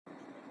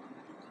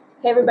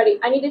Hey everybody,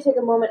 I need to take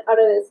a moment out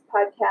of this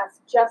podcast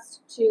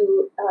just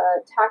to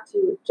talk to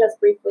you just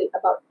briefly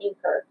about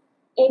Anchor.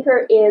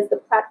 Anchor is the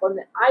platform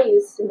that I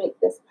use to make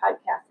this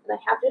podcast, and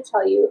I have to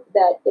tell you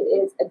that it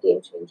is a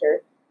game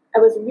changer. I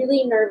was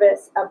really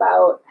nervous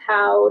about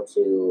how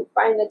to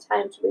find the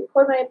time to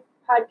record my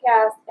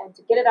podcast and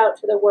to get it out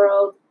to the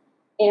world,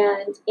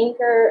 and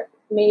Anchor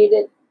made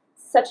it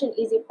such an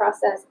easy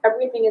process.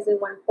 Everything is in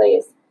one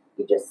place.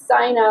 You just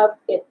sign up,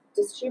 it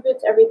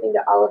distributes everything to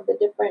all of the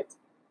different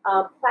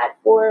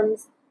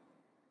platforms,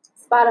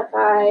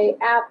 Spotify,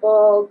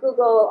 Apple,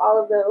 Google,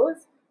 all of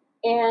those.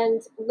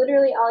 And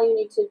literally all you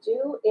need to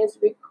do is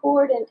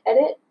record and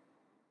edit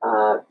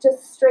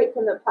just straight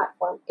from the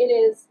platform. It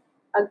is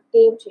a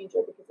game changer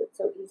because it's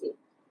so easy.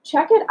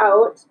 Check it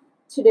out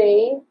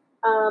today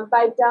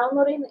by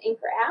downloading the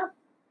Anchor app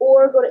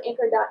or go to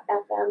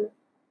anchor.fm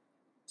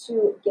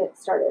to get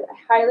started. I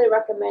highly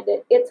recommend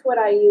it. It's what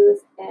I use,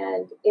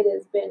 and it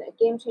has been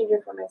a game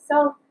changer for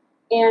myself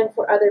and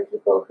for other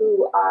people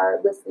who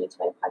are listening to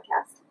my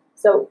podcast.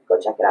 So go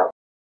check it out.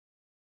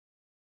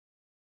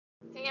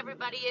 Hey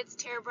everybody, it's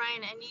Tara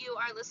Bryan, and you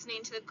are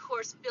listening to the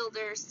Course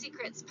Builder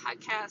Secrets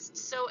podcast.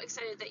 So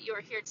excited that you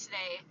are here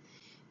today.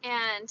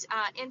 And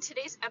in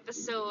today's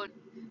episode,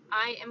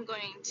 I am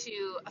going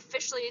to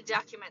officially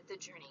document the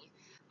journey.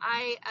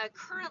 I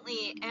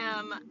currently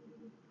am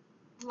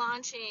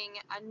launching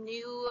a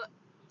new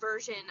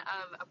version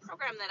of a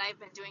program that I've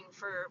been doing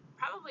for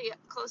probably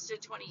close to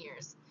 20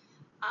 years.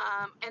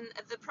 And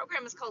the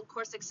program is called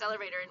Course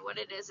Accelerator, and what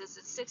it is a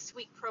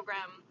 6-week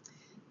program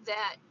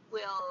that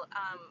will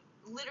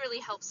literally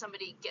help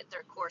somebody get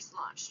their course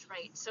launched,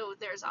 right? So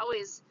there's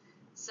always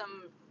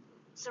some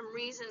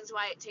reasons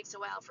why it takes a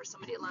while for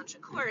somebody to launch a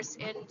course,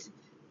 and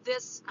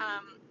this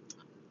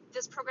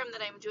this program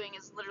that I'm doing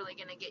is literally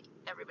going to get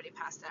everybody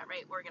past that,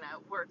 right? We're going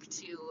to work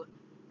to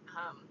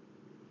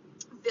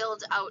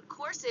build out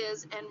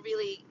courses and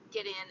really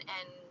get in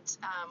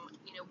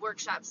and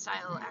workshop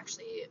style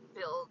actually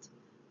build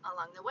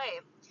along the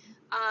way.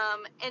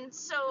 And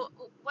so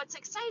what's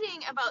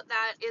exciting about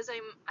that is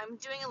I'm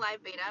doing a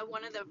live beta.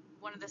 One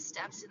of the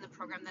steps in the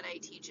program that I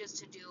teach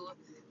is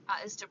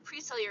to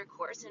pre-sell your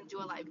course and do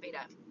a live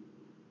beta.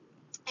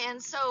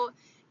 And so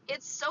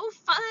it's so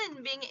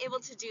fun being able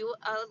to do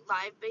a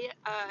live beta,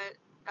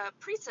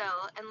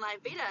 pre-sale and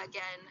live beta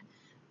again.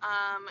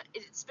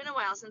 It's been a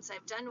while since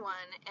I've done one,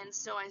 and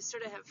so I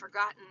sort of have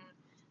forgotten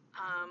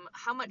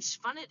how much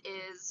fun it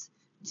is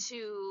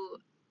to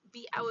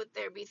be out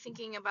there, be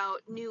thinking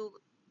about new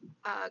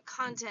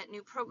content,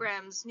 new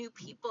programs, new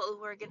people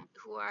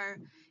who are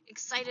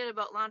excited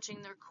about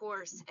launching their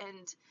course,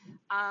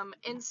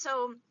 and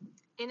so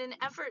in an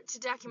effort to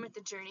document the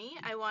journey,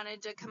 I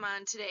wanted to come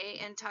on today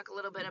and talk a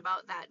little bit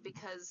about that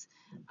because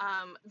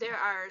there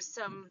are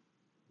some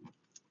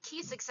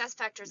key success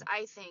factors,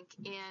 I think,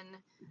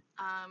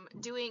 in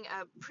doing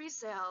a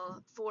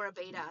pre-sale for a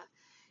beta.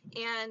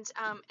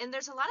 And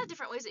there's a lot of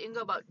different ways that you can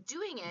go about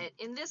doing it.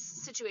 In this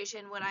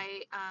situation, what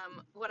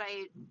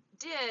I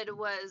did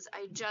was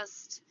I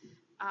just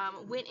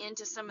went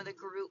into some of the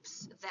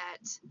groups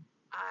that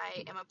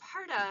I am a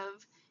part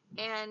of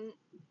and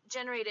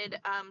generated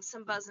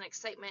some buzz and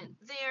excitement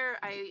there.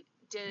 I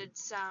did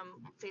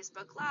some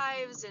Facebook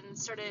Lives and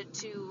started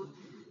to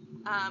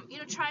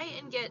try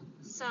and get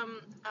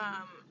some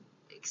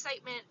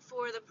excitement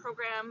for the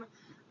program.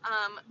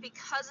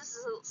 Because this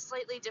is a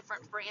slightly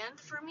different brand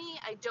for me,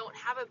 I don't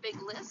have a big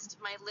list.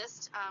 My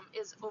list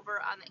is over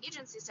on the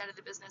agency side of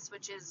the business,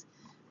 which is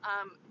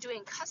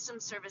doing custom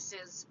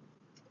services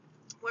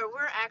where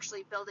we're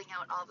actually building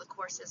out all the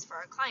courses for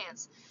our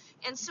clients.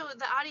 And so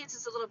the audience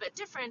is a little bit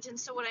different. And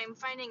so what I'm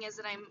finding is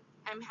that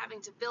I'm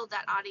having to build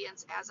that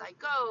audience as I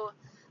go.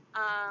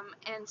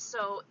 And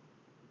so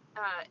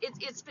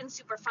it's been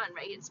super fun,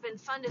 right? It's been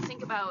fun to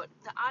think about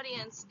the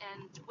audience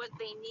and what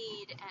they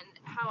need and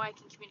how I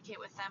can communicate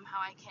with them, how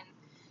I can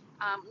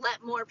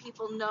let more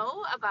people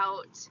know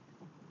about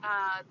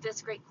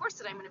this great course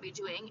that I'm going to be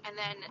doing, and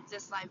then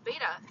this live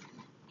beta.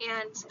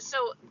 And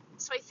so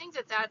I think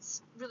that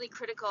that's really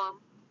critical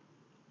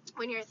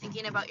when you're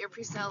thinking about your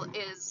pre-sale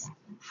is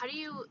how do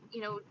you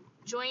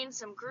join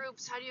some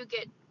groups, how do you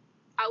get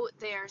out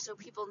there so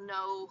people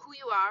know who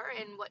you are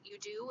and what you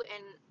do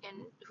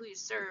and who you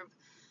serve.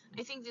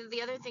 I think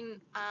the other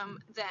thing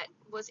that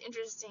was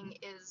interesting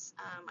is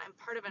I'm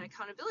part of an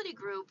accountability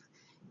group,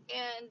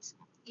 and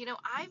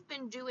I've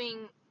been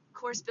doing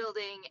course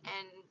building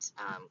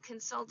and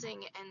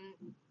consulting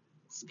and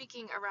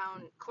speaking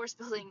around course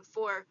building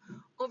for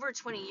over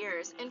 20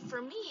 years, and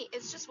for me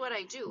it's just what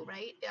I do,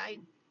 right? I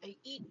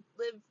eat,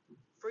 live,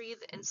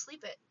 breathe, and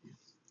sleep it,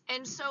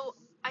 and so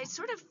I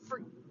sort of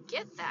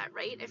forget that,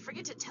 right? I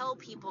forget to tell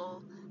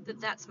people that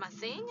that's my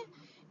thing.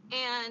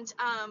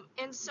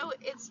 And so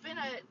it's been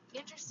an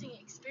interesting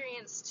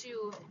experience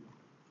to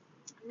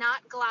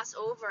not gloss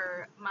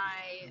over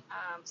my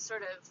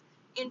sort of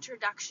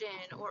introduction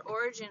or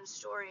origin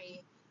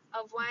story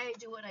of why I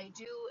do what I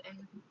do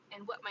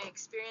and what my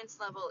experience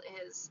level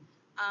is,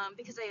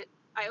 because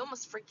I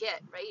almost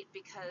forget, right?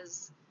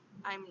 Because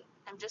I'm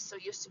just so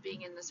used to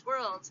being in this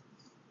world.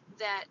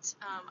 that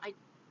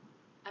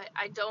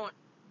I don't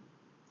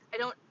I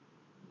don't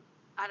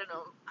I don't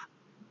know,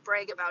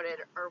 brag about it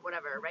or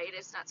whatever, right?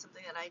 It's not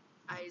something that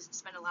I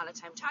spend a lot of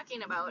time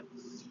talking about.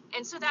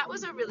 And so that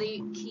was a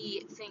really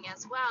key thing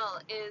as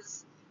well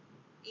is,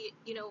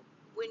 you know,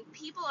 when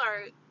people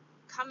are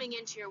coming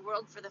into your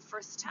world for the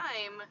first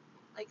time,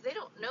 like they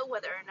don't know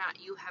whether or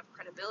not you have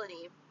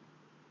credibility.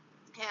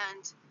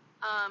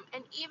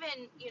 And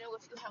even, you know,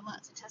 if you have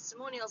lots of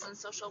testimonials and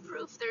social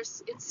proof,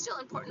 it's still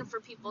important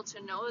for people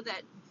to know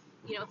that,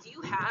 you know, if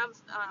you have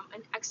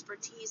an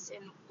expertise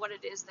in what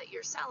it is that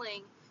you're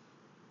selling,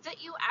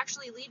 that you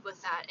actually lead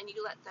with that and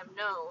you let them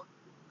know,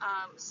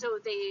 so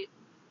they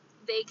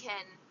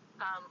can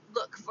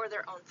look for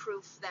their own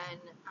proof then,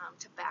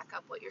 to back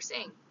up what you're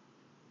saying.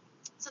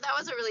 So that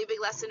was a really big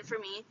lesson for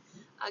me.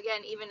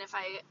 Again, even if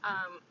I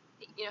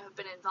you know, have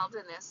been involved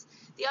in this.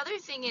 The other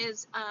thing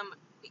is,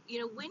 you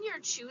know, when you're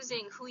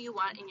choosing who you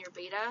want in your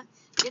beta,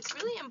 it's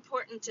really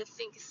important to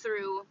think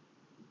through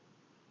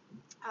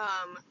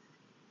um,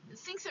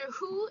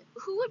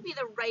 who would be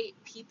the right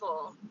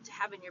people to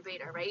have in your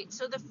beta, right?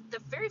 So the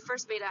very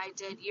first beta I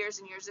did years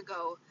and years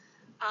ago,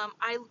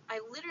 I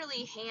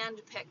literally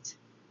handpicked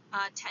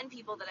 10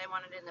 people that I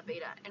wanted in the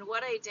beta. And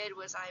what I did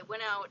was I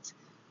went out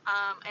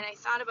and I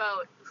thought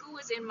about who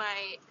was in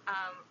my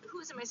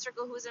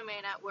circle, who was in my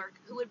network,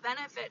 who would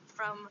benefit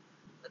from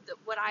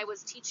what I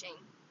was teaching.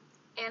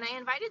 And I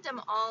invited them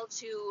all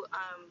to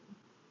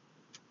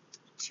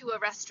a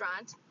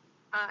restaurant.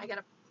 I got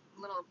a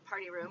little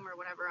party room or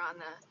whatever on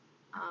the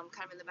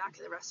kind of in the back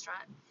of the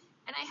restaurant,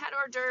 and I had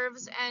hors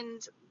d'oeuvres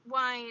and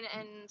wine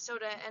and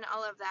soda and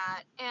all of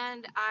that.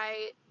 And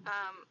I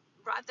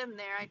brought them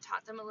there. I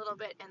taught them a little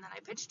bit, and then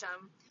I pitched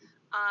them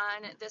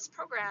on this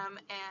program,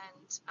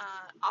 and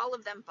all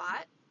of them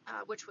bought,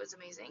 which was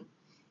amazing.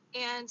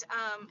 And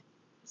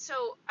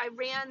so I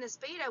ran this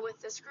beta with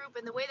this group,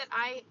 and the way that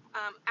I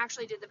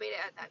actually did the beta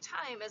at that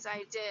time is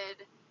I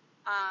did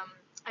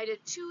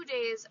 2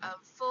 days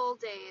of full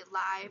day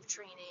live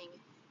training,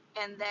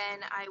 and then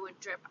I would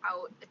drip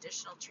out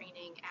additional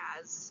training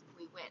as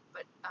we went.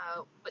 But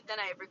then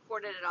I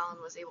recorded it all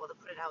and was able to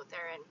put it out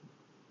there,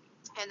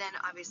 and then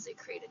obviously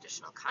create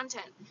additional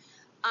content.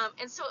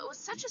 And so it was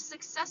such a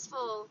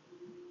successful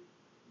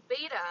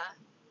beta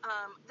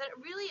that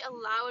it really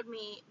allowed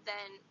me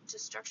then to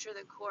structure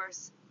the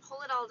course,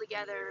 pull it all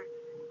together,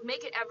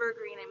 make it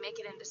evergreen, and make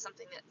it into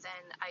something that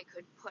then I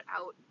could put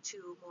out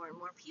to more and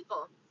more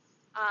people.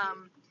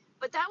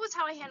 But that was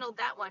how I handled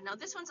that one. Now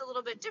this one's a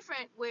little bit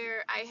different,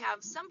 where I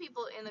have some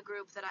people in the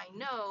group that I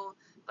know,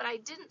 but I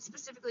didn't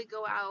specifically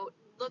go out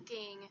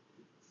looking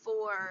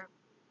for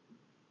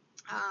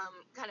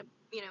kind of,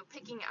 you know,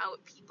 picking out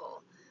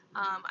people.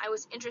 I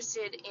was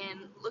interested in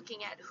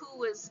looking at who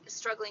was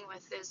struggling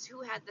with this,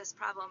 who had this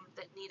problem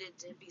that needed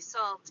to be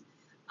solved,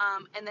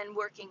 and then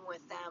working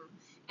with them.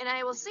 And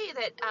I will say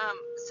that,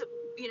 so,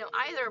 you know,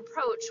 either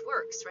approach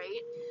works,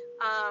 right?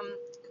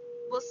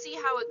 We'll see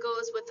how it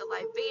goes with the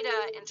live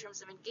beta in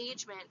terms of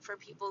engagement for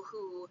people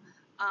who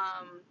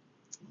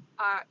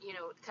are, you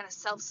know, kind of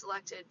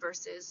self-selected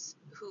versus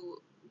who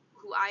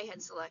I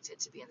had selected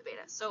to be in the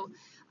beta. So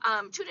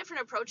 2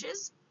 different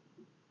approaches.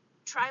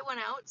 Try one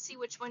out, see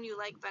which one you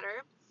like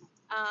better.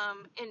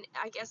 And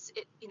I guess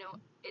it, you know,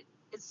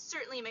 it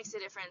certainly makes a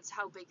difference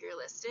how big your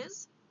list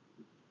is.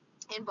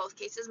 In both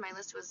cases, my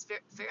list was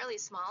fairly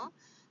small,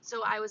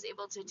 so I was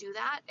able to do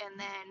that, and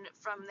then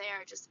from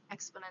there just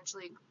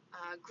exponentially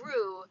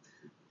grew.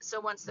 So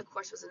once the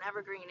course was an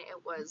evergreen,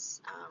 it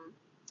was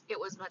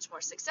much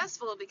more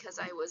successful because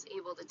I was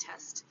able to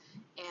test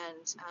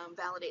and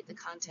validate the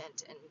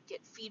content and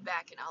get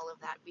feedback and all of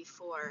that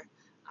before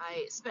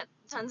I spent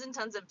tons and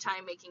tons of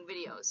time making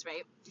videos,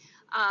 right?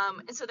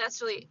 And so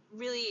that's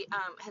really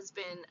has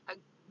been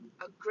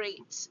a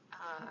great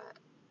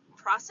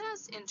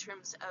process in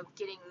terms of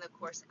getting the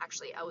course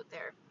actually out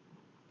there.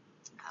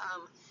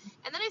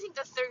 And then I think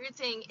the third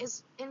thing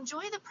is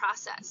enjoy the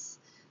process.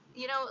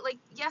 You know, like,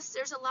 yes,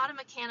 there's a lot of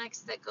mechanics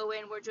that go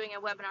in. We're doing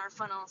a webinar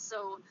funnel,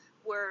 so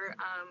we're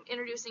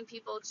introducing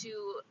people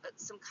to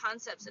some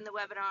concepts in the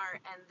webinar,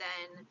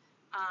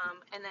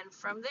 and then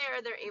from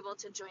there, they're able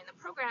to join the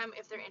program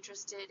if they're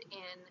interested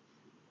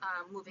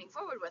in moving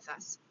forward with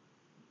us.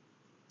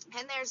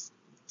 And there's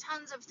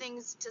tons of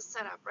things to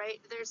set up, right?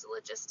 There's the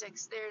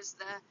logistics, there's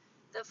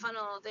the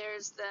funnel,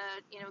 there's the,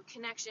 you know,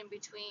 connection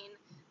between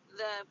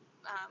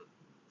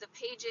the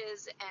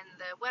pages and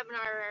the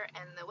webinar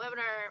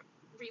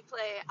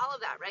replay, all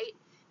of that, right?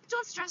 But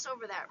don't stress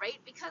over that, right?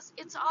 Because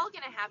it's all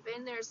going to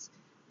happen. There's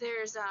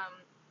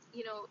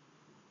you know,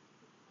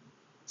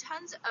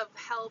 tons of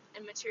help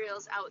and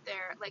materials out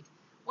there. Like,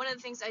 one of the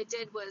things I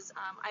did was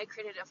I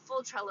created a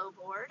full Trello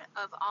board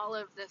of all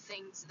of the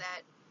things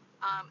that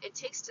it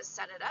takes to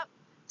set it up,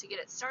 to get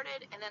it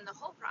started, and then the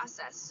whole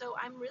process. So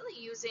I'm really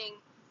using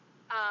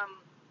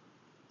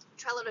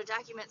Trello to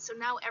document, so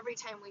now every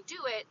time we do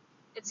it,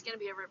 it's going to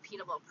be a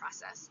repeatable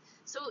process.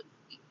 So,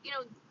 you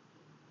know,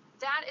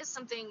 that is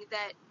something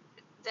that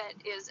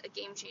is a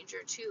game changer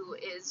too,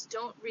 is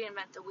don't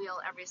reinvent the wheel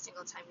every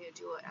single time you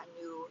do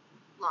a new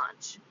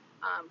launch.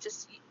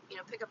 just,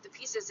 pick up the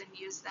pieces and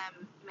use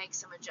them, make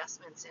some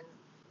adjustments, and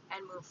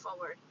move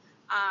forward.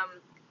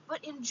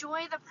 But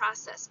enjoy the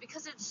process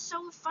because it's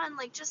so fun.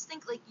 Like, just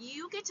think, like,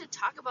 you get to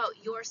talk about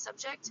your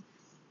subject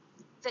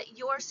that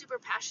you're super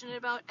passionate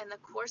about and the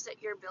course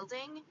that you're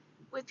building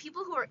with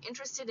people who are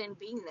interested in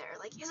being there.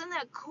 Like, isn't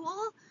that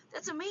cool?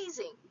 That's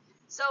amazing.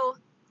 So,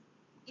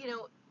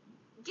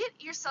 get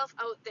yourself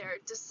out there,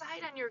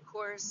 decide on your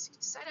course,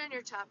 decide on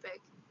your topic,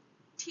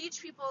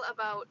 teach people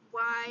about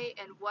why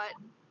and what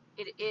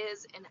it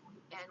is and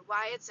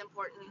why it's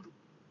important.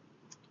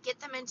 Get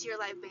them into your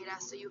live beta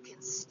so you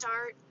can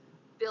start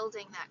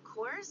building that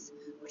course,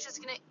 which is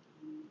going to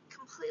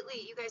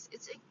completely, you guys,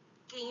 it's a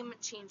game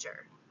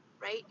changer,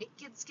 right?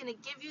 It's going to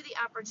give you the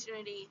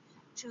opportunity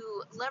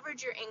to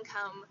leverage your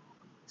income,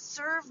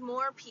 serve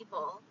more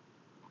people,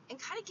 and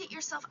kind of get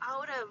yourself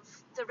out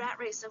of the rat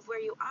race of where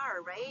you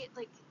are, right?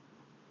 Like,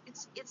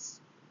 it's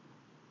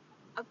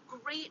a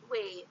great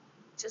way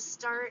to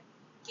start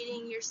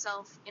getting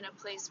yourself in a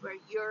place where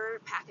you're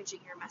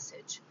packaging your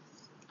message.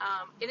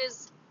 It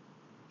is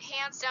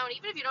hands down,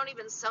 even if you don't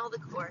even sell the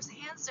course,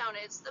 hands down,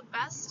 it's the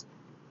best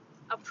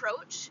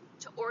approach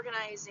to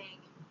organizing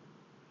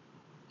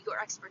your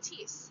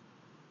expertise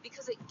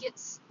because it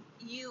gets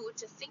you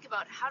to think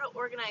about how to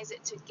organize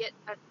it to get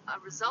a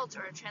result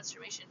or a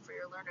transformation for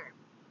your learner.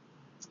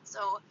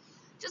 So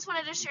just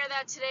wanted to share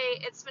that today.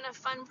 It's been a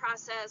fun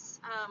process,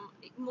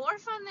 more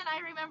fun than I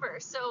remember.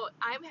 So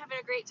I'm having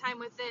a great time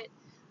with it.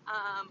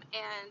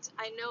 And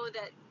I know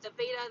that the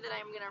beta that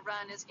I'm going to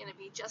run is going to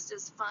be just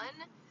as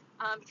fun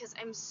because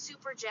I'm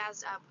super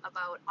jazzed up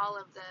about all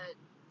of the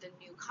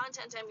new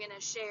content I'm going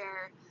to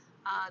share,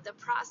 the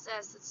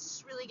process.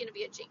 It's really going to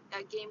be a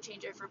game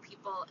changer for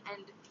people.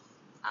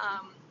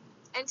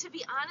 And to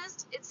be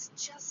honest, it's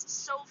just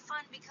so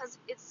fun because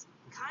it's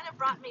kind of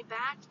brought me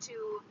back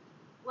to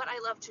what I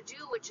love to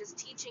do, which is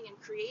teaching and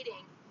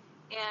creating.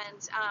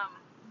 And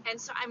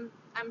so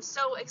I'm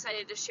so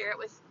excited to share it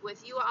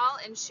with you all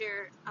and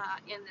share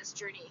in this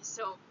journey.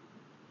 So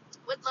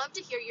would love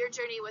to hear your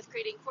journey with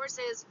creating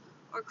courses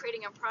or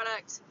creating a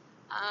product,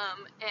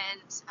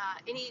 and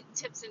any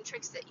tips and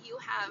tricks that you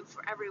have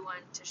for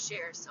everyone to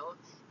share. So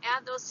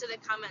add those to the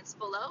comments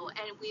below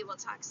and we will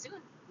talk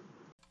soon.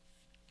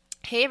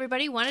 Hey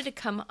everybody, wanted to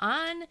come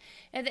on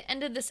at the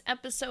end of this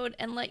episode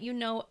and let you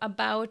know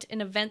about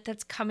an event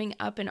that's coming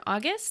up in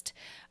August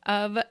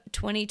of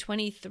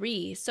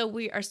 2023. So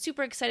we are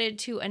super excited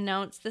to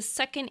announce the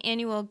second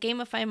annual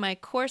Gamify My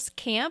Course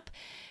Camp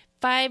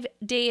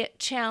 5-day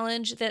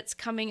challenge that's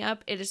coming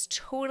up. It is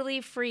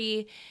totally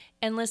free.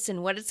 And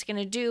listen, what it's going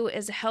to do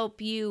is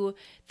help you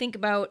think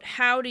about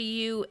how do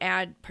you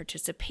add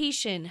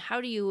participation?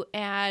 How do you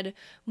add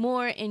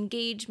more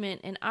engagement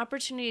and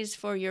opportunities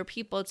for your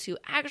people to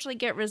actually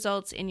get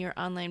results in your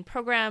online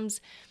programs?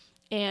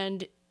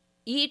 And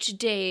each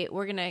day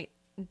we're going to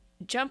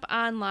jump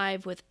on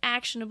live with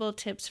actionable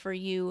tips for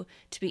you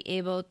to be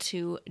able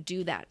to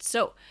do that.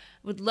 So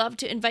would love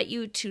to invite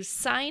you to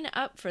sign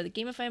up for the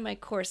Gamify My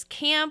Course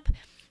Camp,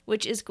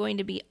 which is going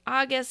to be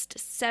August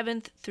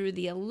 7th through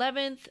the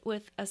 11th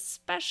with a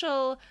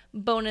special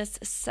bonus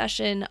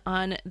session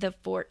on the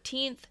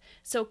 14th.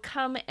 So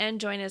come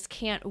and join us.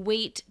 Can't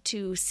wait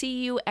to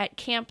see you at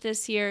camp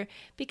this year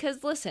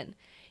because listen,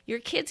 your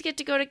kids get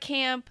to go to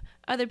camp,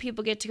 other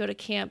people get to go to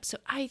camp. So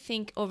I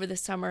think over the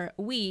summer,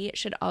 we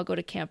should all go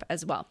to camp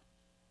as well.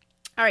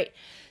 All right,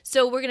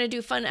 so we're going to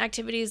do fun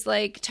activities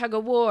like tug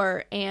of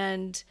war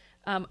and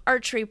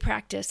archery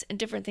practice and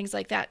different things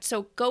like that.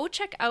 So go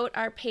check out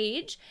our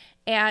page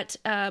at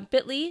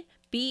bit.ly,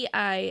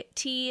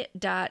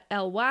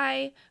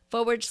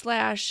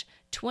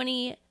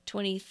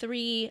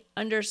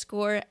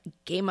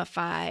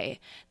 bit.ly/2023_gamify.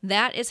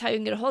 That is how you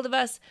can get a hold of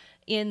us.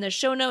 In the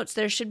show notes,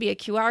 there should be a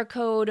QR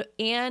code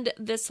and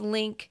this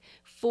link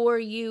for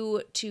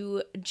you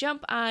to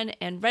jump on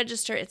and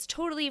register. It's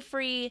totally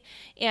free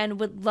and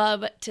would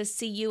love to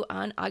see you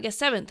on August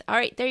 7th. All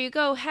right, there you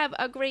go. Have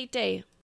a great day.